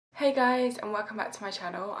Hey guys, and welcome back to my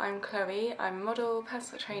channel. I'm Chloe. I'm a model,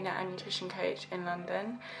 personal trainer and nutrition coach in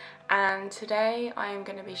London, and today I am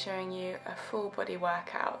going to be showing you a full body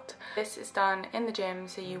workout. This is done in the gym,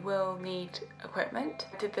 so you will need equipment.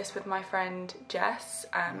 I did this with my friend Jess.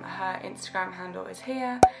 Her Instagram handle is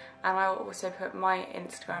here, and I will also put my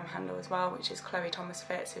Instagram handle as well, which is Chloe Thomas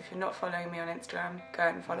Fit. So if you're not following me on Instagram, go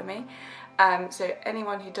and follow me. So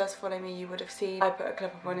anyone who does follow me, you would have seen I put a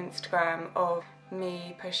clip up on Instagram of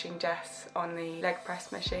me pushing Jess on the leg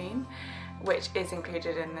press machine, which is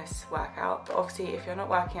included in this workout. But obviously if you're not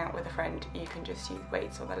working out with a friend, you can just use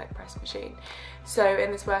weights on the leg press machine. So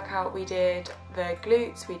in this workout we did the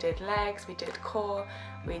glutes, we did legs, we did core,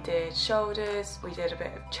 we did shoulders, we did a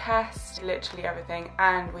bit of chest, literally everything,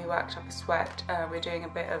 and we worked up a sweat. We're doing a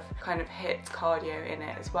bit of kind of HIIT cardio in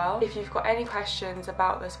it as well. If you've got any questions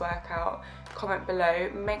about this workout, comment below.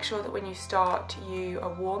 Make sure that when you start you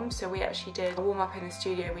are warm. So we actually did a warm up in the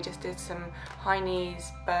studio. We just did some high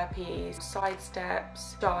knees, burpees, side steps,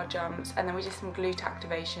 star jumps, and then we did some glute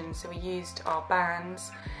activations. So we used our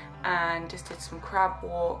bands and just did some crab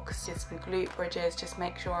walks, did some glute bridges, just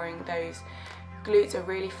make sure those glutes are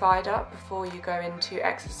really fired up before you go into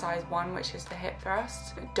exercise one, which is the hip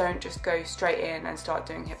thrust. Don't just go straight in and start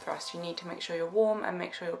doing hip thrust. You need to make sure you're warm and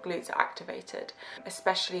make sure your glutes are activated.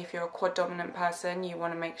 Especially if you're a quad dominant person, you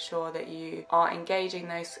want to make sure that you are engaging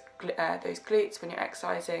those glutes when you're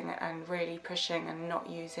exercising and really pushing and not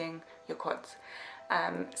using your quads.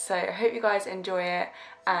 So I hope you guys enjoy it,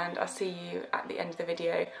 and I'll see you at the end of the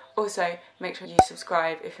video. Also, make sure you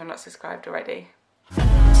subscribe if you're not subscribed already.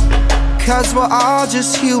 'Cause we're all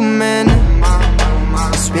just human.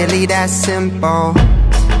 It's really that simple.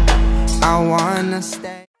 I wanna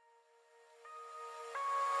stay.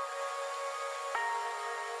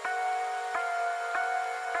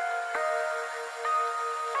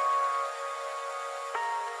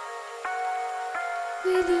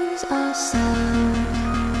 We lose ourselves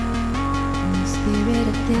in the spirit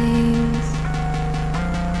of things.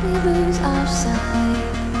 We lose our sight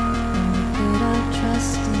when we put our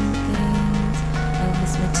trust in things of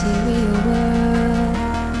this material world,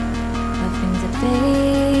 of things that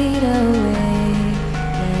fade away.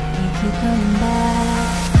 Yet we keep coming back,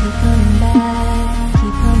 keep coming back,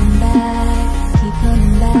 keep coming back, keep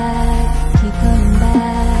coming back, keep coming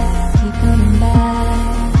back, keep coming back, keep coming back,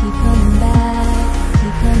 keep coming back, keep coming back,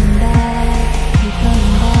 keep coming back, keep coming back.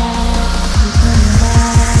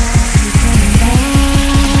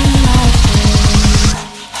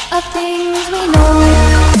 Of things we know.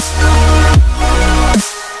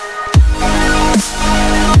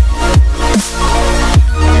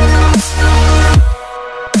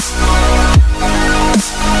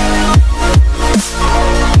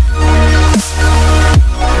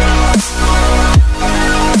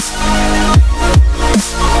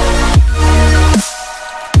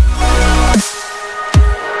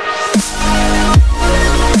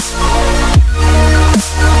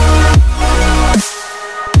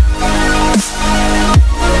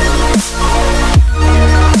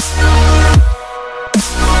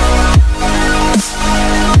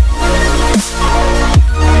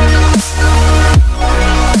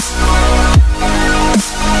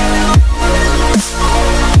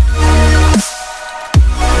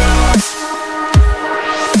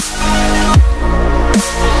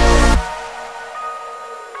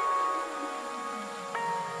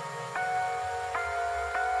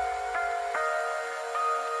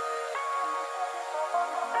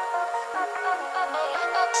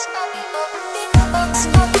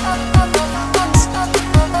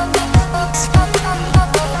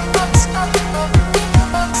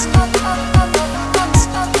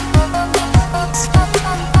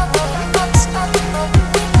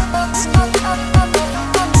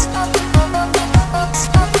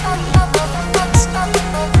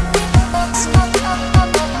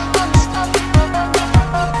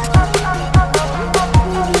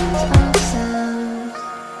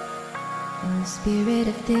 Spirit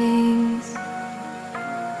of things,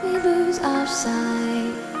 we lose our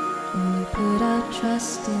sight when we put our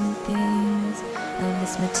trust in things of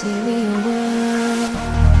this material world,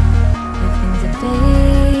 of things that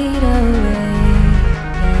fade away.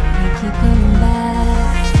 Yet we keep coming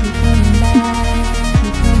back, keep coming back,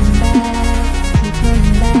 keep coming back, keep coming back, keep coming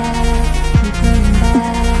back,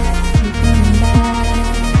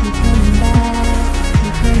 keep coming back, keep coming back,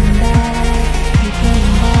 keep coming back, keep coming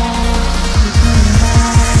back.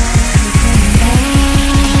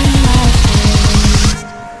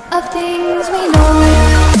 Of things we know.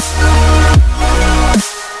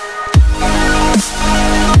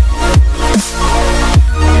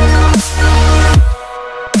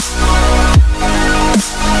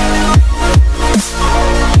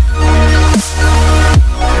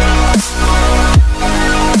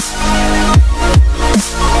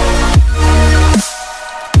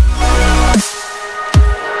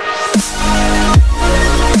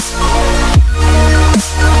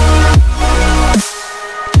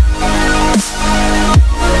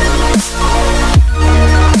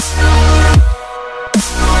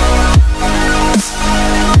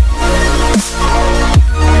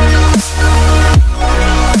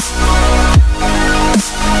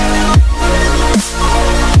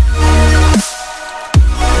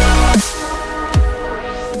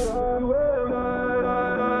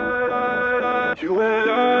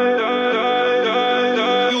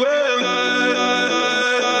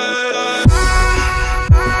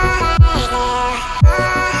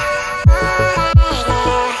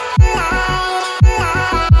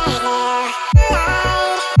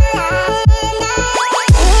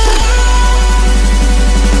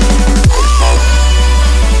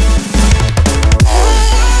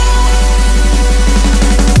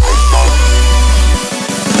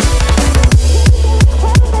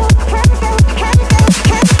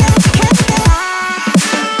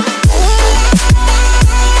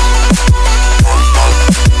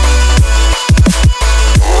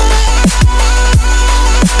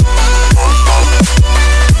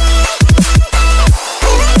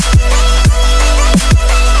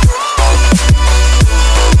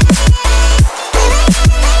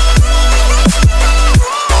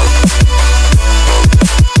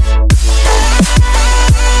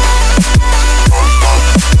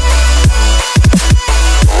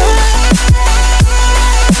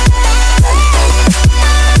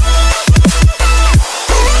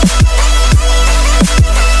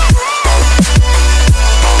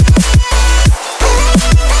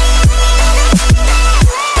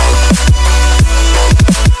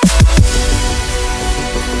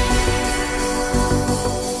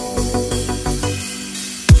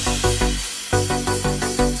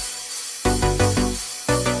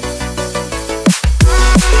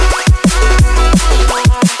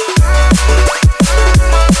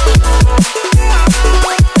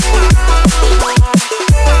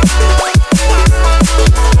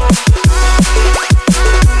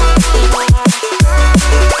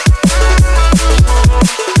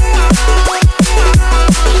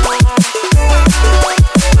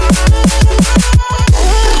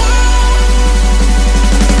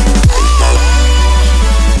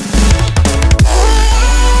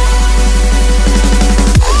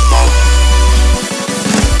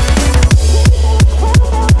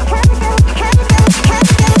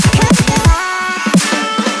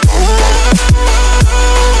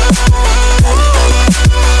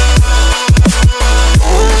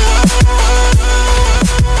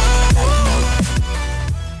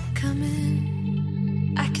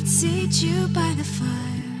 seat you by the fire.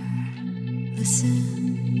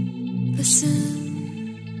 Listen,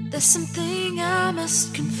 listen, there's something I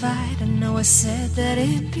must confide. I know I said that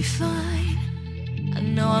it'd be fine. I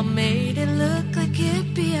know I made it look like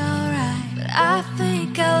it'd be alright, but I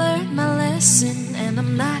think I learned my lesson, and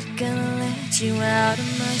I'm not gonna let you out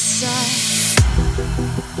of my sight.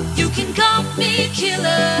 You can call me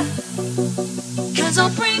killer, 'cause I'll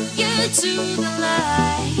bring you to the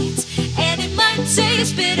light. And it might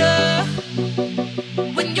taste bitter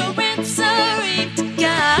when you're answering to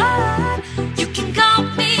God. You can call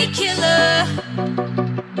me killer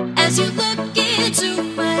as you look into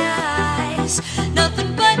my eyes.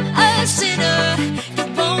 Nothing but a sinner. You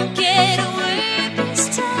won't get away this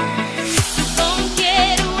time. You won't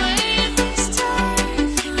get away this time.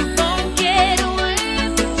 You won't get away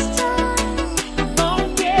this time. You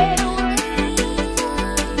won't get away this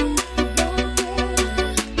time.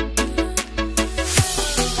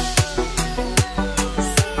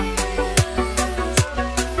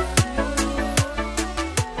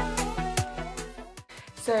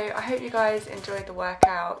 So I hope you guys enjoyed the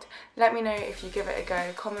workout. Let me know if you give it a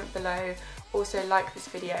go, comment below, also like this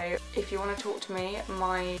video. If you want to talk to me,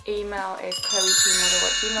 my email is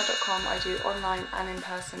chloetmodel@gmail.com. I do online and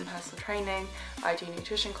in-person personal training. I do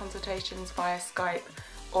nutrition consultations via Skype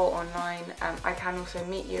or online. I can also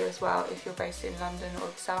meet you as well if you're based in London or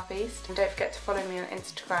the South East. And don't forget to follow me on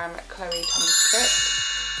Instagram at chloetmodel.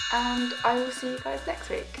 And I will see you guys next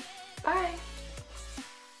week. Bye!